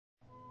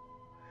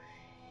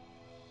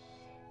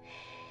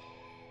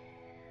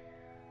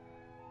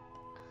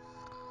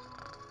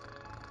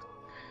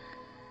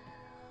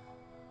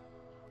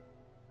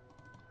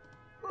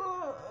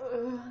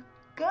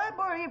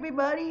Hi,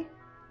 everybody.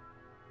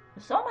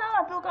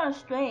 Somehow I feel kind of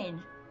strange.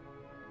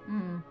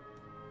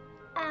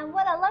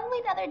 What a lovely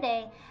other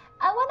day.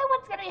 I wonder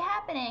what's gonna be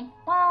happening.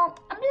 Well,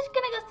 I'm just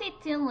gonna go see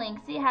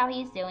Toon, see how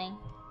he's doing.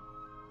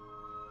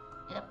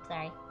 Oops,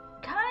 sorry.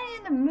 Kinda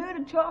in the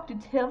mood to talk to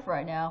Tiff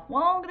right now.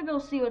 Well, I'm gonna go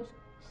see what's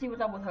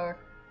up with her.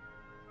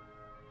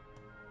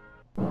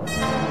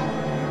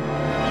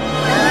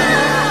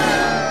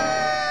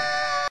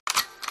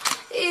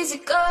 Easy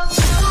go.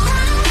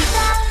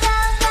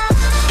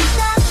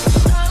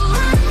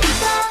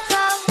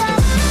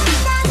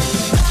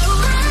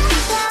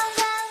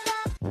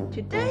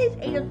 Today's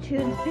 8 of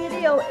Toon's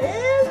video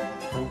is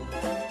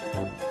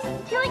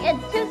Killing a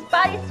Toon's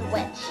body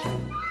switch.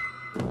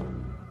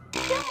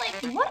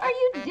 Toon, what are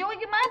you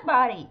doing in my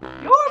body?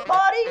 Your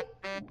body?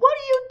 What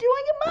are you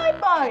doing in my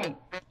body?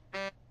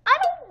 I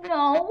don't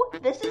know.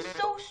 This is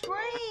so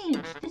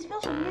strange. This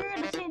feels weird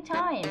at the same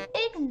time.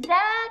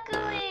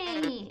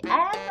 Exactly. I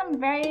have some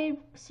very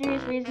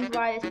serious reasons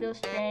why this feels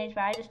strange,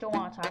 but I just don't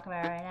want to talk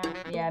about it right now.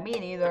 Yeah, me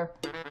neither.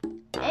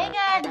 Hey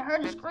guys, I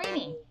heard the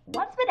screaming.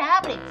 What's been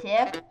happening,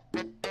 Tiff?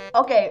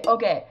 Okay.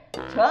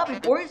 Tough,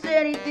 before you say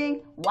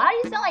anything, Why do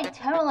you sound like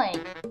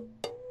Toon?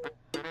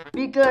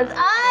 because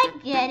I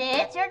get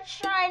it. You're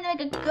trying to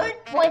make a good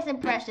voice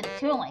impression of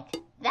Toon.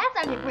 That's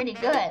actually pretty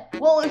good.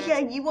 well,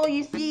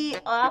 you see,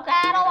 Okay,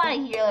 I don't want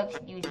to hear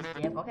excuses,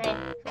 Tiff, okay?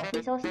 Don't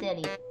be so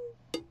silly.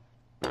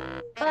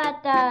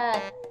 But,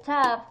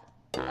 Tough,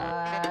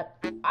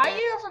 are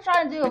you also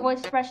trying to do a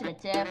voice impression of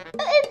Tiff?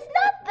 It's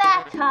not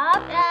that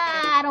tough.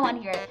 I don't want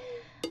to hear it.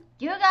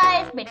 You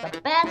guys make the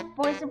best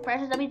voice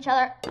impressions of each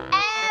other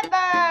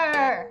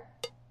ever!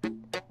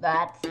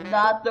 that's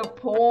not the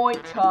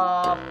point,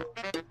 Tough.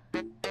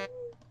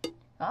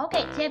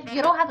 Okay, Tiff,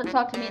 you don't have to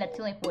talk to me in a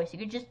Toon voice. You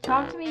can just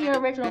talk to me in your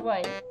original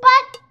voice.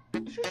 But,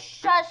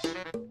 shush.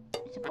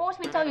 You're supposed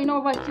to be talking in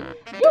your voice too.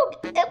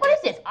 What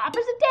is this,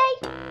 opposite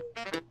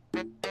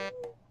day?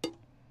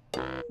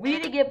 We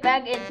need to get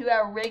back into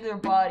our regular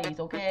bodies,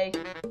 okay?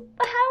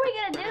 But how are we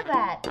gonna do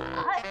that?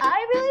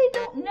 I really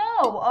don't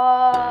know.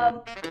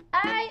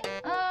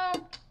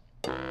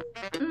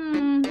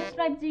 This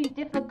might be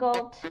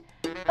difficult.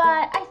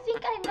 But I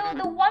think I know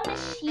the one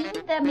machine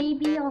that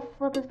maybe I'll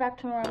flip us back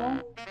to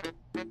normal.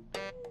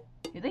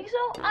 You think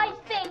so? I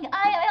think.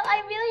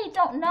 I really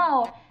don't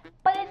know.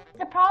 But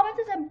the province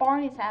is in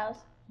Barney's house.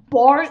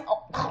 Barney?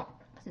 Oh,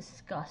 that's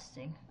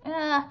disgusting.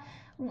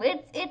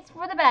 It's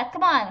for the best.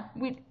 Come on.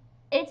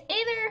 It's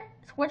either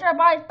switch our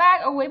bodies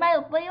back or we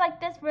might play like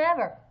this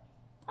forever.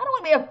 I don't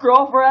want to be a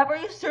girl forever. Are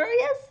you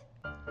serious?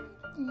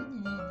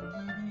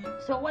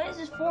 So what is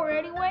this for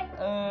anyway?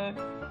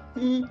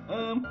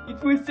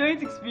 It's for a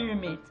science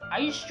experiment. Are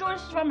you sure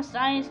this is from a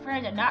science fair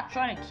and they're not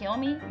trying to kill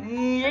me?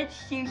 That's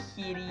so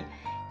silly.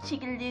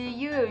 Chicken little,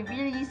 you're a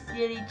really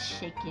silly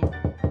chicken.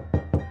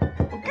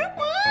 Oh, come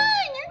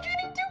on! You're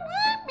trying to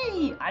hurt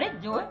me! I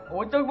didn't do it. I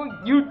was talking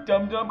about you,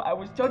 dum-dum. I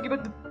was talking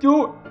about the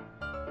door.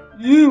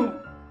 You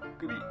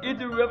could be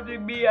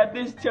interrupting me at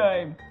this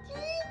time.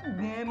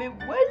 Damn it,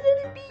 why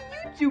does it be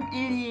you two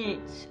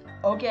idiots?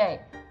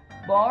 Okay,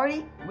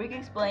 Barney, we can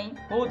explain.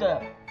 Hold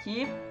up.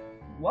 Tiff,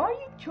 why are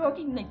you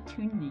talking like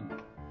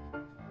Toon?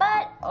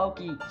 But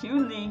Okay,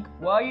 Toon,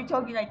 why are you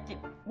talking like Tiff?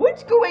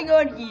 What's going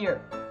on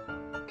here?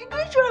 You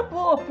guys trying to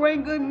pull a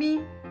prank on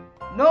me?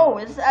 No,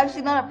 this is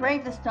actually not a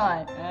prank this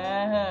time.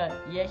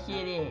 Yes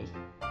it is.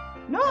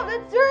 No,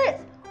 that's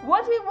serious.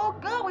 Once we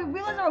woke up, we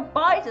realized our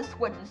bodies are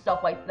switched and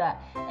stuff like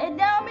that. And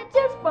now I'm in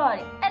Tiff's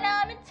body. and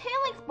now I'm in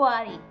Taylor's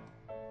body.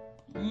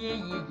 Yeah.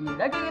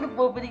 Not gonna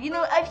fall for it. You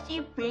know, I've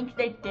seen pranks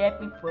like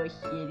that before,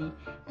 shitty.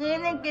 And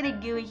I'm not gonna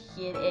go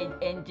shit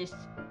and just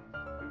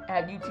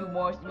have you two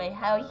more in my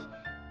house.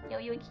 Yo,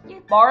 you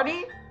excuse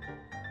Barney?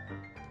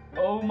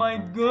 Oh my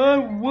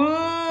god,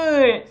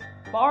 what?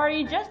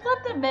 Barney, just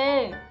let them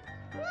in.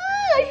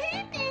 I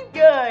hate these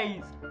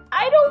guys.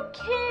 I don't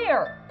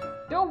care.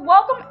 They're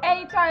welcome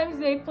anytime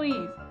they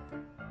please.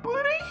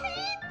 But I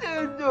hate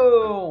them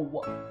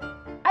though.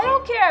 I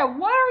don't care.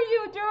 What are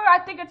you doing? I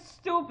think it's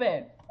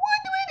stupid.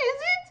 What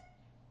is it?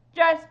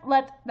 Just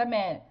let them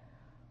in.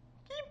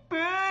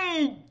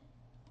 Fine.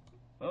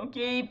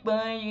 Okay,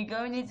 fine. You're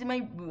going into my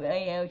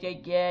house, I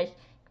guess.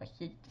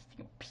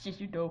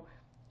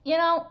 You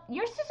know,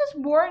 your sister's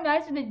more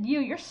nicer than you.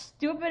 You're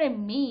stupid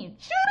and mean.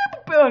 Shut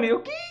up about it,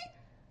 okay?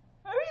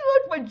 I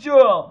really like my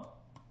job.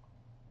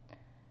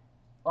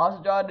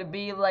 Also trying to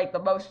be like the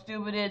most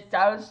stupidest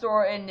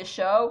dinosaur in the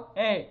show.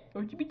 Hey,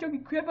 don't you be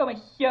talking crap about my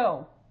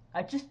show.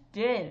 I just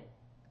did,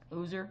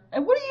 loser.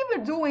 And what are you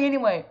even doing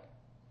anyway?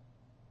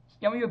 It's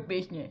none of your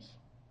business.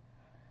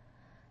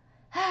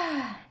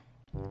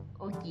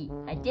 Okay,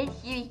 I get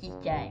serious this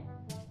time.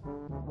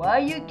 Why are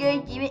you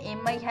guys even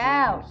in my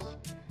house?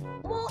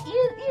 Well,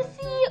 you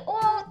see,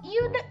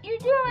 you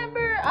do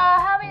remember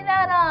having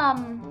that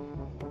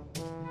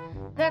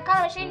kind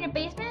of machine in your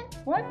basement?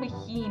 What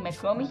machine? My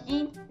claw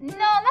machine? No,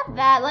 not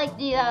that. Like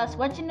the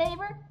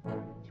Switchinator.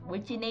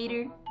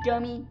 Switchinator?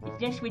 Dummy.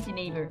 It's not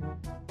Switchinator.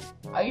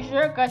 Are you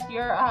sure? Cause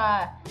your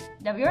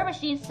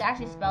machine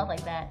actually spells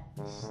like that.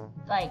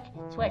 Like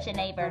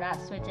Switchinator, not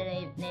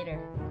Switchinator.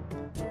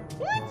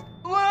 What?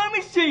 Well, let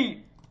me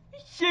see.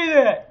 Say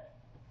that.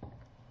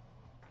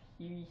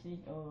 Seriously?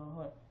 Oh,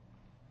 hold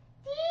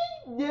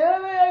on.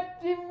 Damn it, I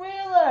didn't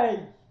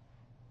realize.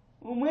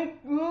 Oh my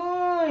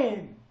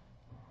god.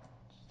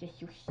 That's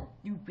so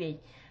stupid.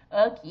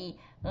 Okay.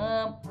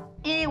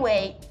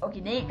 Anyway. Okay,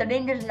 the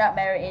name does not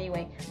matter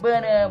anyway.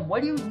 But,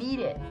 what do you need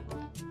it?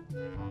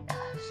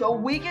 So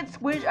we can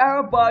switch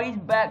our bodies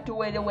back to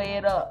the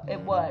way it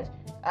was.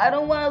 I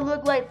don't want to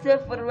look like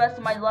Tiff for the rest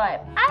of my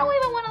life. I don't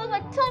even want to look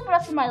like Toon for the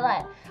rest of my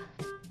life.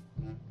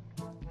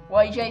 What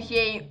are you trying to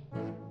say?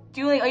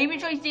 Julie, are you even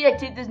trying to say that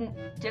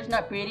Tiff's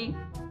not pretty?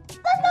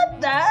 That's not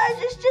that.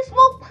 It's just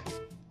well,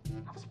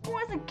 I was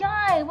born as a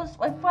guy. It was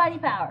like fighting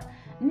power,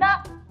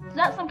 not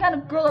some kind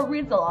of girl that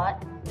reads a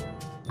lot.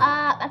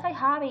 That's my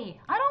hobby.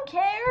 I don't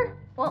care.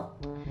 Well,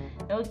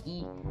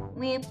 okay.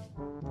 Well,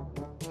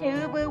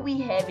 how about we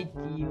have a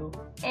deal?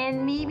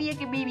 And maybe I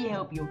can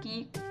help you,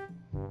 okay?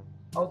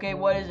 Okay,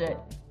 what is it?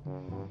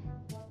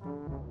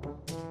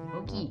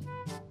 Okay.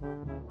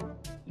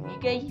 If you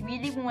guys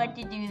really want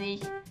to do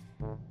this,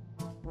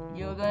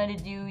 you're gonna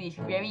do this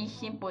very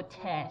simple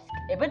task.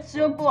 If it's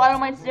simple, I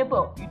don't mind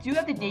simple. You two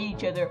have to date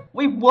each other.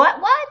 Wait, what?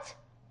 What?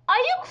 Are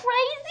you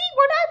crazy?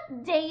 We're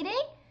not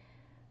dating.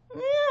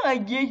 Yeah, I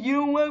guess you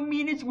don't want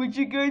me to switch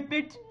you guys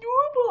back to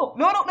normal.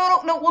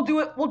 No,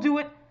 we'll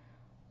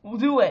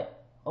do it.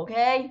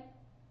 Okay?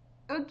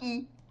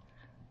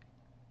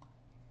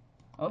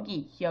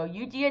 Okay, so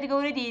you two have to go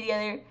on a date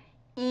together.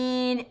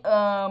 And,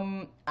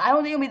 I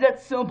don't think it'll be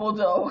that simple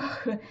though.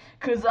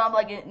 Cause I'm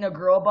like in a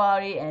girl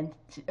body and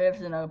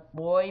Tiff's in a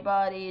boy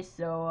body,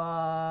 so,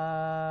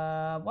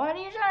 what are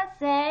you trying to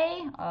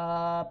say?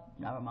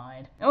 Never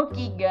mind.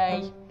 Okay,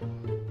 guys.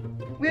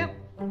 Well,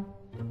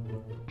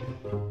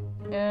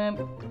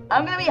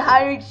 I'm gonna be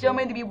hiring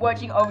someone to be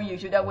watching over you,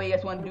 so that way you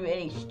guys won't do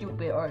anything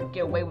stupid or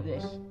get away with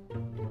this.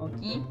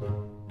 Okay?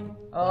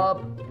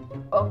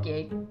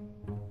 Okay.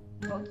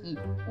 Okay.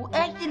 Well,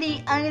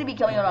 actually, I'm gonna be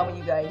coming along with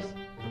you guys.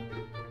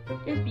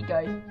 Just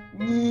because.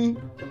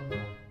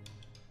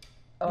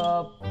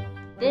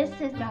 This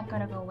is not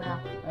gonna go well.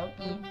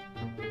 Okay.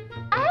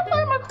 I have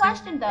one more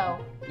question though.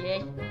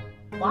 Yes.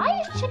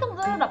 Why is Chicken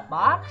Little in a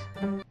box?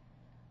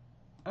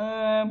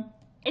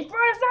 It's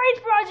for a science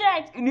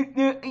project!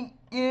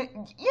 Yeah,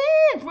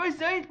 it's for a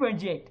science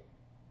project.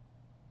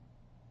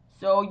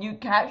 So you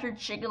captured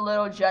Chicken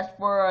Little just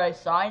for a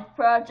science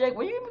project?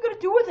 What are you even gonna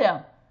do with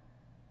him?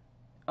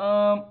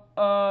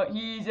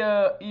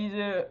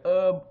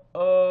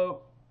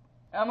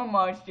 I'm a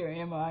monster,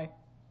 am I?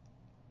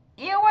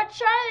 You were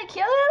trying to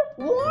kill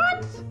him?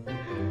 What?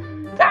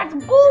 That's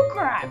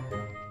bullcrap!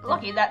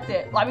 Lucky, that's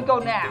it. Let me go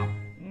now.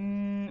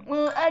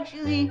 Well,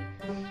 actually...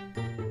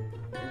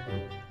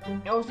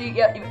 if you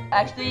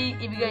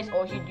guys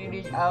also do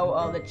this,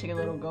 I'll let Chicken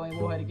Little go and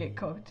we'll have to get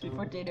cooked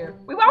for dinner.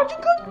 Wait, why would you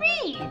cook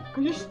me?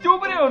 Cause you're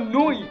stupid and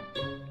annoying.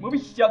 Movie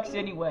sucks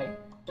anyway.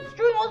 It's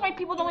true, most of my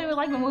people don't even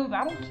like the movie, but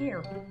I don't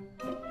care.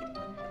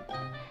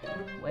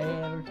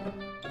 Whatever.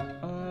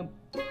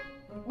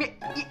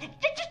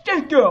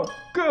 Just go!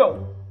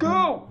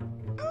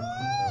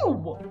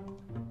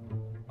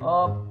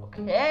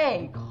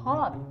 Okay,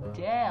 calm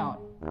down.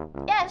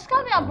 Yeah, just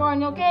calm down,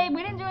 Barney, okay?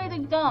 We didn't do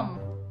anything dumb.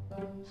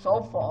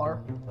 So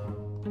far.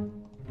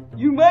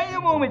 You mind in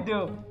a moment,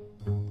 though.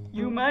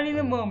 You mind in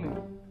a moment.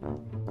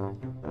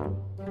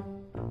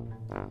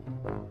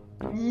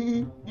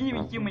 This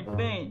was so much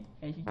fun.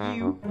 As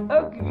you,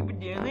 I'll give you for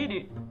dinner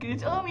later. Cause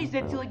it's obvious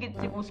that till I get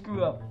sick will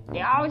screw up.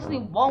 They obviously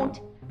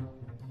won't.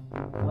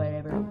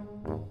 Whatever.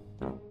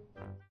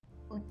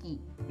 Okay,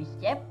 for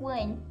step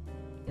 1,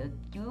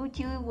 you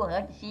two will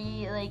have to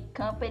see, like,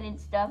 confident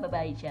stuff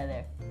about each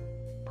other.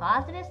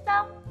 Positive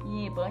stuff?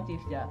 Yeah,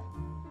 positive stuff.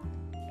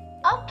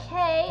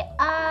 Okay,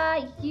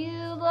 you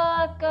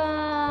look,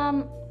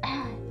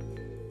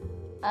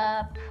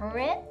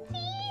 pretty,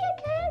 I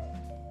guess?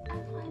 I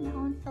find that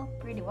one so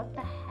pretty, what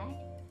the heck?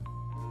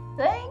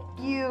 Thank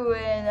you,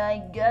 and I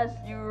guess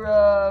you're,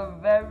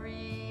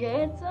 very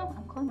handsome?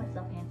 I'm calling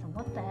myself handsome,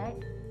 what the heck?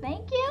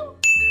 Thank you?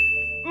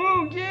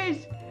 Oh,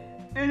 yes!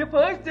 And the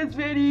pasta's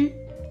ready!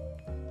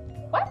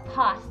 What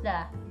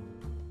pasta?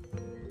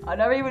 I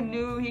never even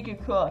knew he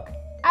could cook.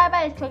 I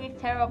bet his cooking's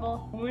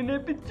terrible. Bon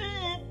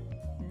appetit!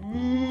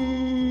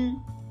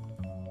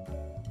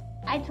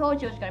 I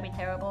told you it was gonna be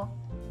terrible.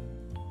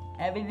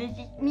 Have a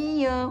delicious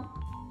meal.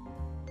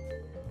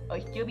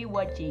 I'll still be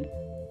watching.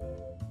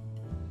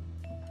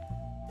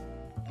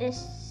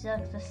 This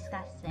looks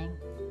disgusting.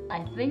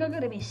 I think I'm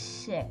gonna be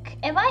sick.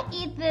 If I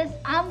eat this,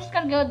 I'm just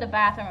gonna go to the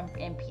bathroom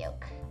and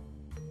puke.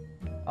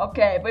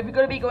 Okay, but if you're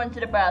gonna be going to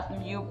the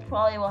bathroom, you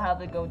probably will have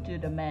to go to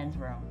the men's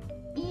room.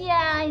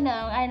 Yeah, I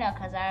know,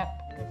 cause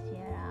you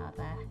know,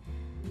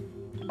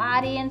 the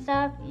body and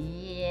stuff.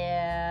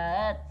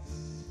 Yeah,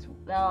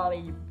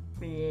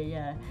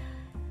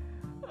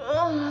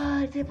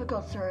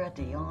 difficult story at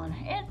the yawn.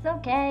 It's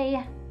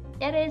okay.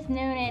 It is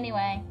noon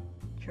anyway.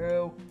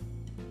 True.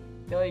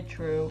 Really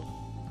true.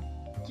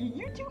 Can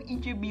you two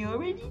eat your meal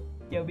already?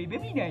 That would be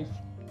very nice.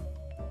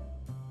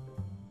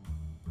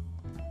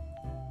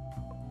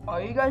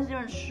 Are you guys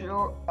even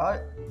sure?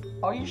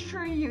 Are you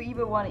sure you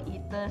even want to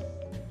eat this?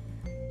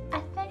 I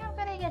think I'm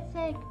gonna get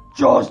sick.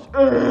 Just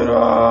eat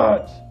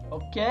it!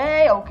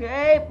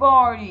 Okay,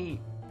 Barney.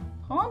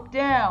 Calm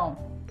down.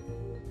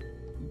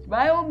 It's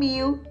my own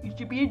meal. You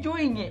should be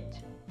enjoying it.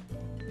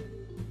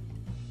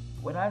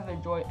 Would I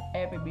enjoy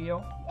every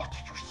meal? What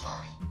did you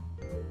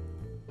say?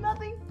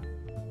 Nothing.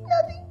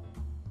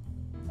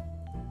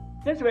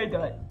 That's what I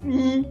thought.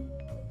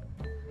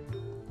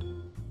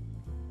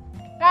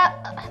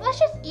 Let's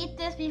just eat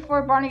this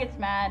before Barney gets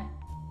mad.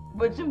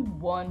 But it's in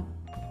one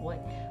plate.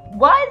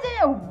 Why is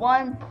it in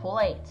one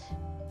plate?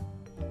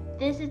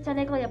 This is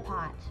technically a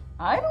pot.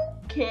 I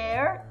don't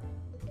care.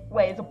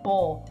 Wait, it's a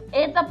bowl.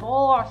 It's a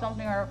bowl or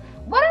something, or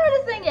whatever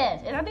this thing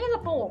is. I think it's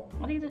a bowl.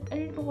 I think it's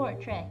a bowl or a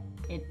tray.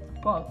 It's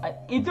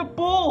a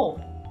bowl.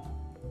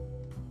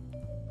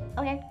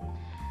 Okay.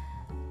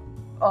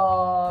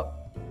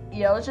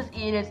 Yeah, let's just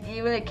eat it,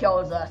 even if it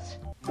kills us.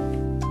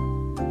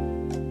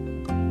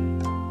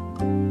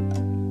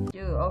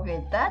 Dude,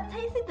 okay, that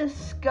tasted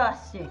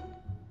disgusting.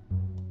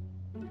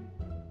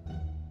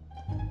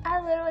 I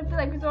literally feel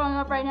like throwing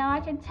up right now.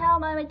 I can tell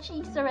by my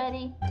cheeks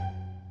already.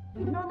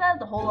 You know that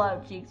the whole lot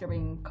of cheeks are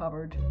being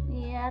covered.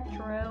 Yeah,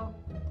 true.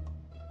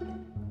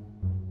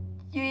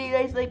 Do you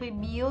guys like my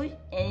meals?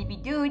 And if you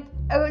do,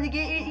 I'm gonna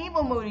get your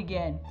evil mode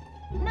again.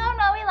 No,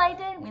 we liked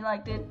it. We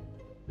liked it.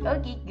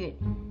 Okay, good.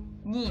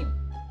 Now,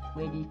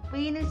 for the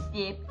final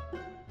step,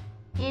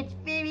 it's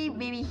very,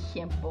 very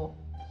simple.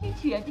 You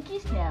two have to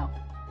kiss now.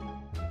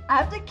 I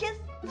have to kiss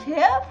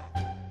Tiff?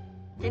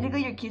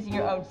 Technically, you're kissing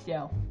your own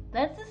self.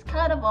 That's just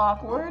kind of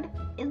awkward.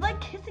 It's like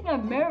kissing a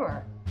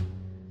mirror.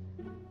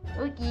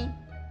 Okay,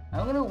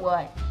 I'm gonna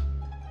watch.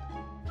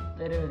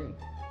 Literally.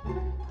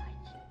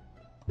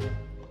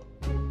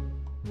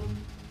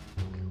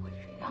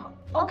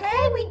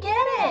 Okay, we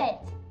get it.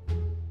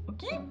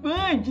 Okay,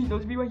 fine. Just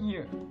let's be right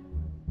here.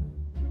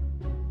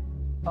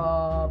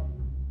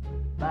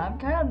 I'm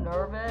kind of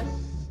nervous.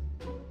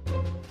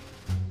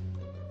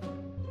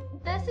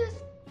 This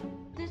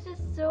is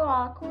so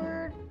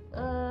awkward.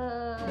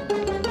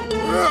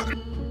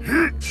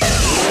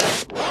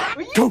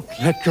 Don't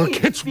let your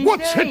kids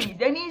watch it!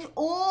 That means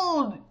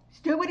old.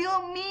 Somebody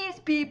don't mean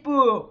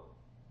people.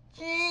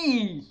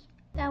 Jeez.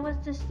 That was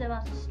just the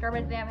most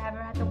disturbing thing I've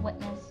ever had to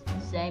witness.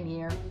 Same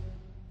here.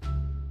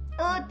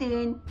 Oh,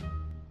 Toon.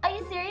 Are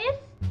you serious?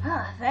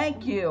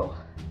 Thank you.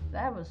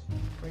 That was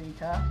pretty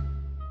tough.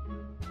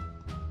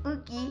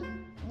 Okay,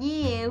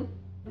 you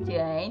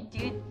time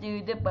to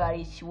do the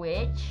body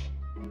switch.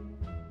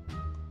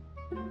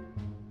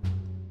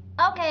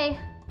 Okay.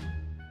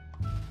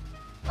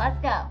 Let's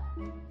go.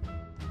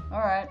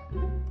 Alright.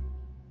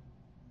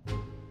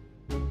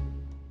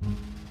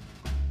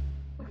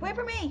 Wait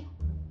for me.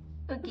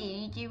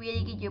 Okay, did you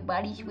really get your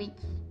body switch?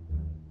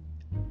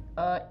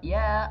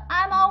 Yeah.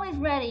 I'm always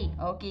ready.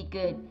 Okay,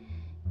 good.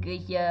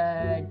 Good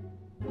job.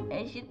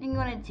 I should think I'm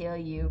gonna tell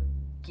you.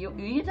 You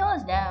can tell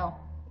us now.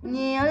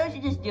 Yeah, I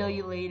should just tell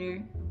you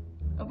later.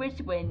 I'll press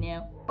the button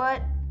now.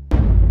 But,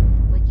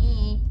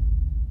 okay.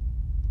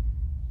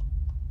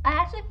 I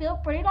actually feel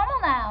pretty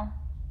normal now.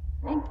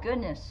 Thank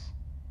goodness.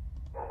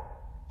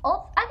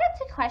 Oh, I got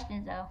 2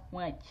 questions though.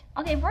 What?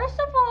 Okay, first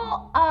of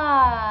all,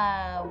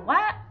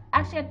 why?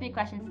 Actually, I have 3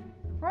 questions.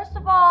 First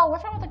of all,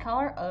 what's wrong with the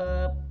color?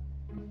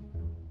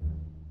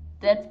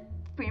 That's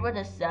pretty much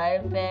a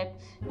side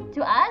effect.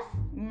 To us?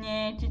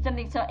 Nah, just some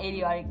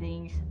idiotic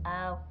things.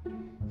 Oh.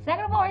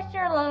 Second of all, where's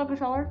your little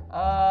controller?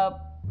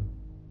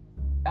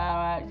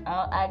 Alright,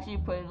 I'll actually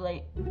put it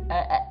like,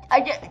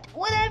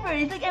 whatever,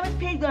 it's like Emma's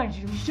pig lunch,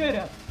 shut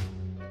up.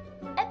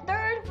 And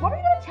third, what were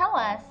you gonna tell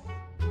us?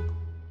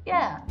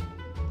 Yeah.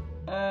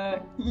 I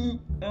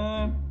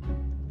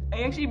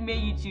actually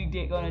made you two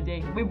date on a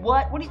date. Wait,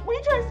 what? What are you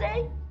trying to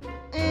say?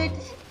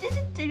 This is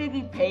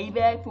technically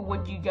payback for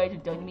what you guys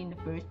have done to me in the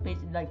first place,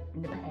 in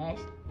the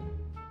past.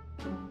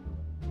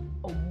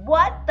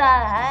 What the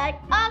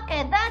heck?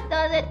 Okay, that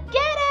does it.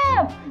 Get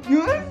him!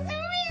 You're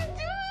serious,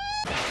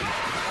 dude?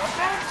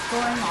 What's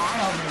going on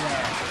over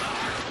there?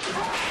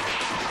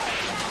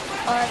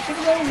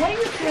 Chicken Little, what are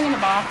you doing in the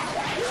box?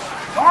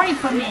 Already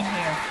put me in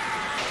here.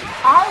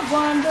 I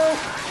wonder...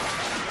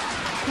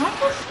 Can I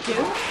go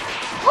stew?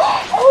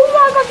 Oh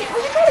my god, was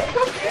you trying to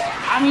cook you?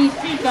 I mean,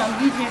 see, I'm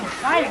using it as a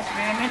side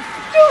experiment.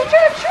 Dude,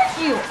 trying to trick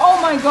you! Oh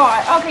my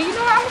god. Okay, you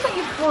know what? I'm gonna set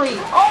you free.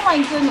 Oh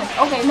my goodness.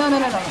 Okay, no.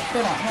 You're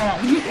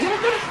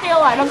gonna stay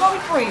alive. I'm gonna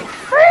be free.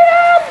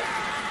 Freedom!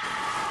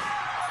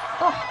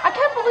 Ugh, I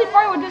can't believe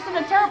Barney would do such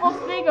a terrible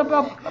thing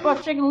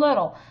about Chicken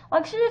Little.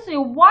 Like, seriously,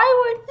 why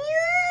would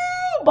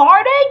you?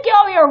 Barney, get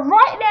over here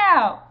right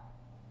now!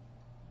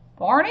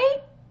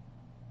 Barney?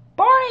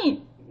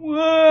 Barney!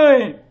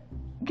 What?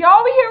 Get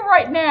over here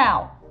right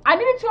now! I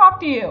need to talk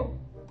to you.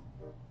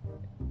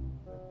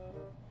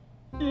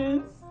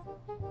 Yes.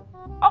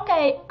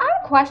 Okay, I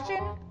have a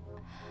question.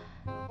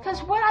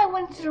 Because when I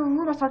went to the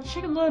room, I saw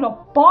Chicken Little in a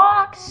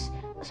box.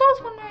 So I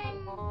was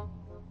wondering,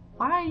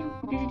 why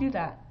did you do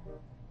that?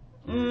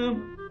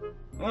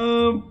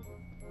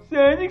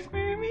 Science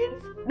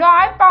experiments? No,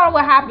 I found out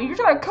what happened. You're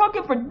trying to cook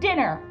it for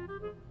dinner.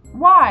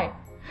 Why?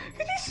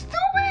 Because he's stupid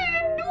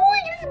and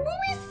annoying and this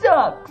movie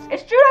sucks.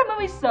 It's true that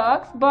movie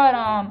sucks, but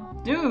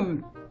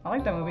Dude, I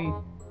like that movie.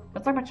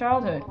 That's like my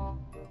childhood.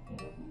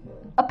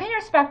 opinion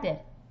respected.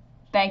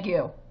 Thank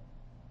you.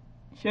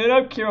 Shut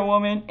up, Kira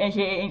Woman,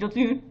 aka Angel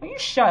Toon. You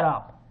shut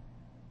up.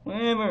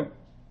 Whatever.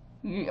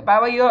 By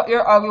the way,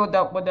 you're ugly with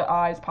the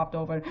eyes popped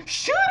over.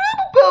 Shut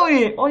up about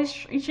it! Well,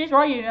 she's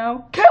right, you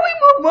know. Can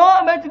we move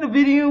on back to the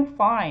video?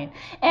 Fine.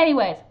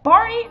 Anyways,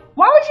 Barney,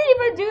 why would you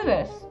even do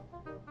this?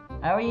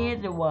 I already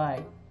answered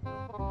why.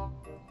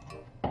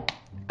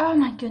 Oh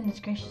my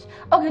goodness gracious.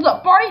 Okay,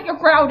 look, Barney, you're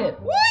grounded.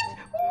 What?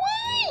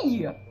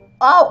 Why?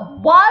 Oh,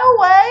 why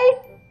away?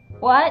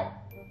 What?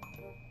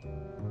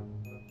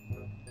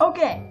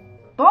 Okay.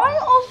 Barney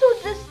also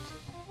just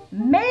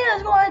made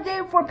us go on a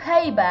date for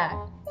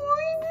payback.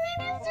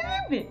 We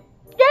deserve it.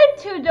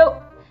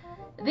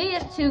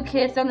 These two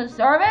kids don't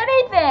deserve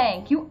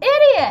anything. You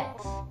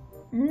idiots.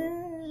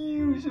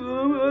 So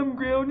I'm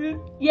grounded?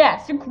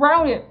 Yes, you're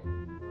grounded.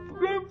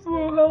 Grounded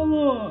for how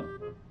long?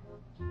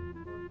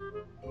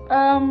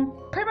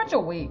 Pretty much a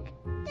week.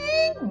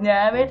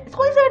 Damn it. It's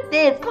only 7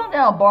 days. Calm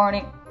down,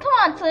 Barney. Come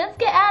on, Toon, let's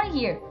get out of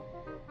here.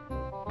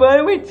 By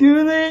the way,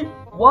 Toon,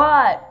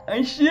 what?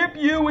 I ship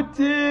you with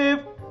Tiff.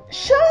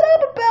 Shut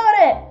up about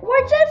it.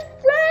 We're just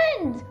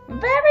friends.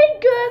 Very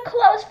good,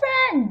 close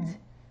friends.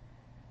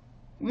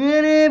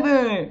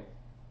 Whatever.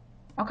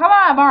 Oh, come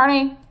on,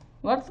 Barney.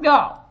 Let's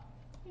go.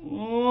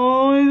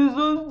 Oh, this is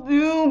so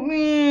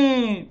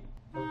stupid.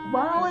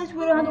 Well, at least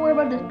we don't have to worry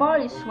about this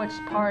body switch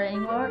part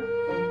anymore.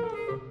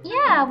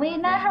 Yeah, we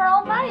now have our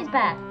own bodies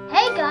back.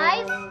 Hey,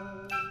 guys.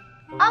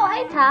 Oh,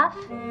 hey, Tough.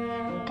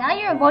 Can I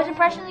hear your voice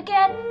impressions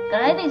again?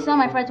 Because I think some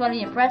of my friends want to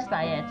be impressed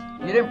by it.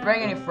 You didn't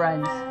bring any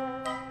friends.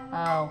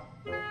 Oh.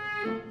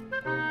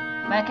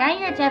 But can I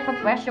hear your Tiff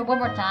impression one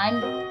more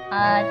time?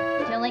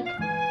 Link?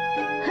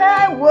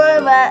 I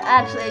would, but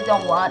actually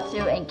don't want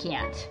to and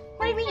can't.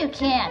 What do you mean you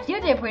can't? You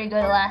did pretty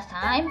good last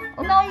time.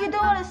 Oh, no, you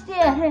don't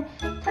understand.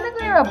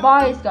 Technically, our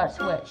bodies got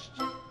switched.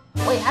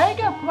 Wait, how did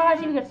your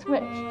bodies even get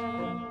switched?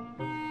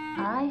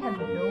 I have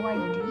no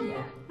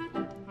idea.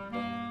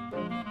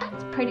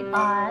 That's pretty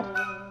odd.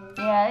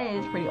 Yeah, it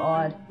is pretty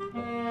odd.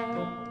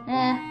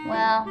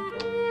 Well,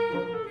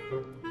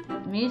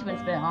 the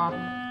music's been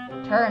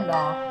turned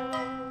off.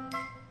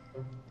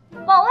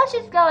 Well, let's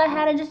just go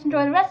ahead and just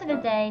enjoy the rest of the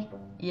day.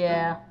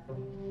 Yeah.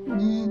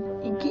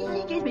 In case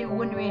you guys may be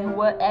wondering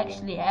what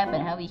actually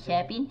happened, how it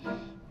happened,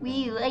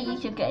 I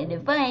used some kind of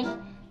device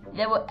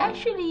that will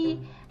actually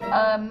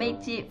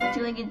make it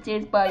Toon and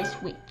Tiff's body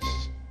switch.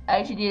 I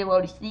actually did it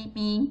while he's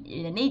sleeping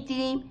in the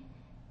nighttime.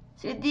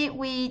 So that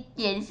way,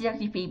 yeah, this is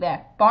actually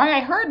feedback. Barney, I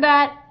heard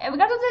that. And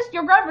because of this,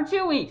 you're gone for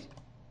 2 weeks.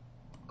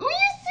 Are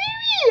you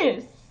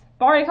serious?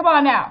 Barney, come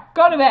on now.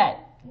 Go to bed.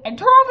 And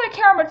turn off the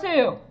camera,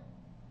 too.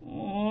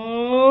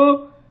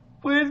 Oh,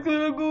 but it's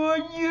gonna go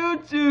on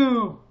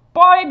YouTube.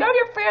 Barney, none of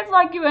your fans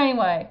like you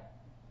anyway.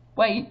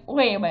 Wait a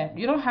minute.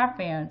 You don't have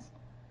fans.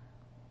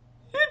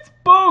 It's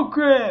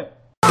bullcrap.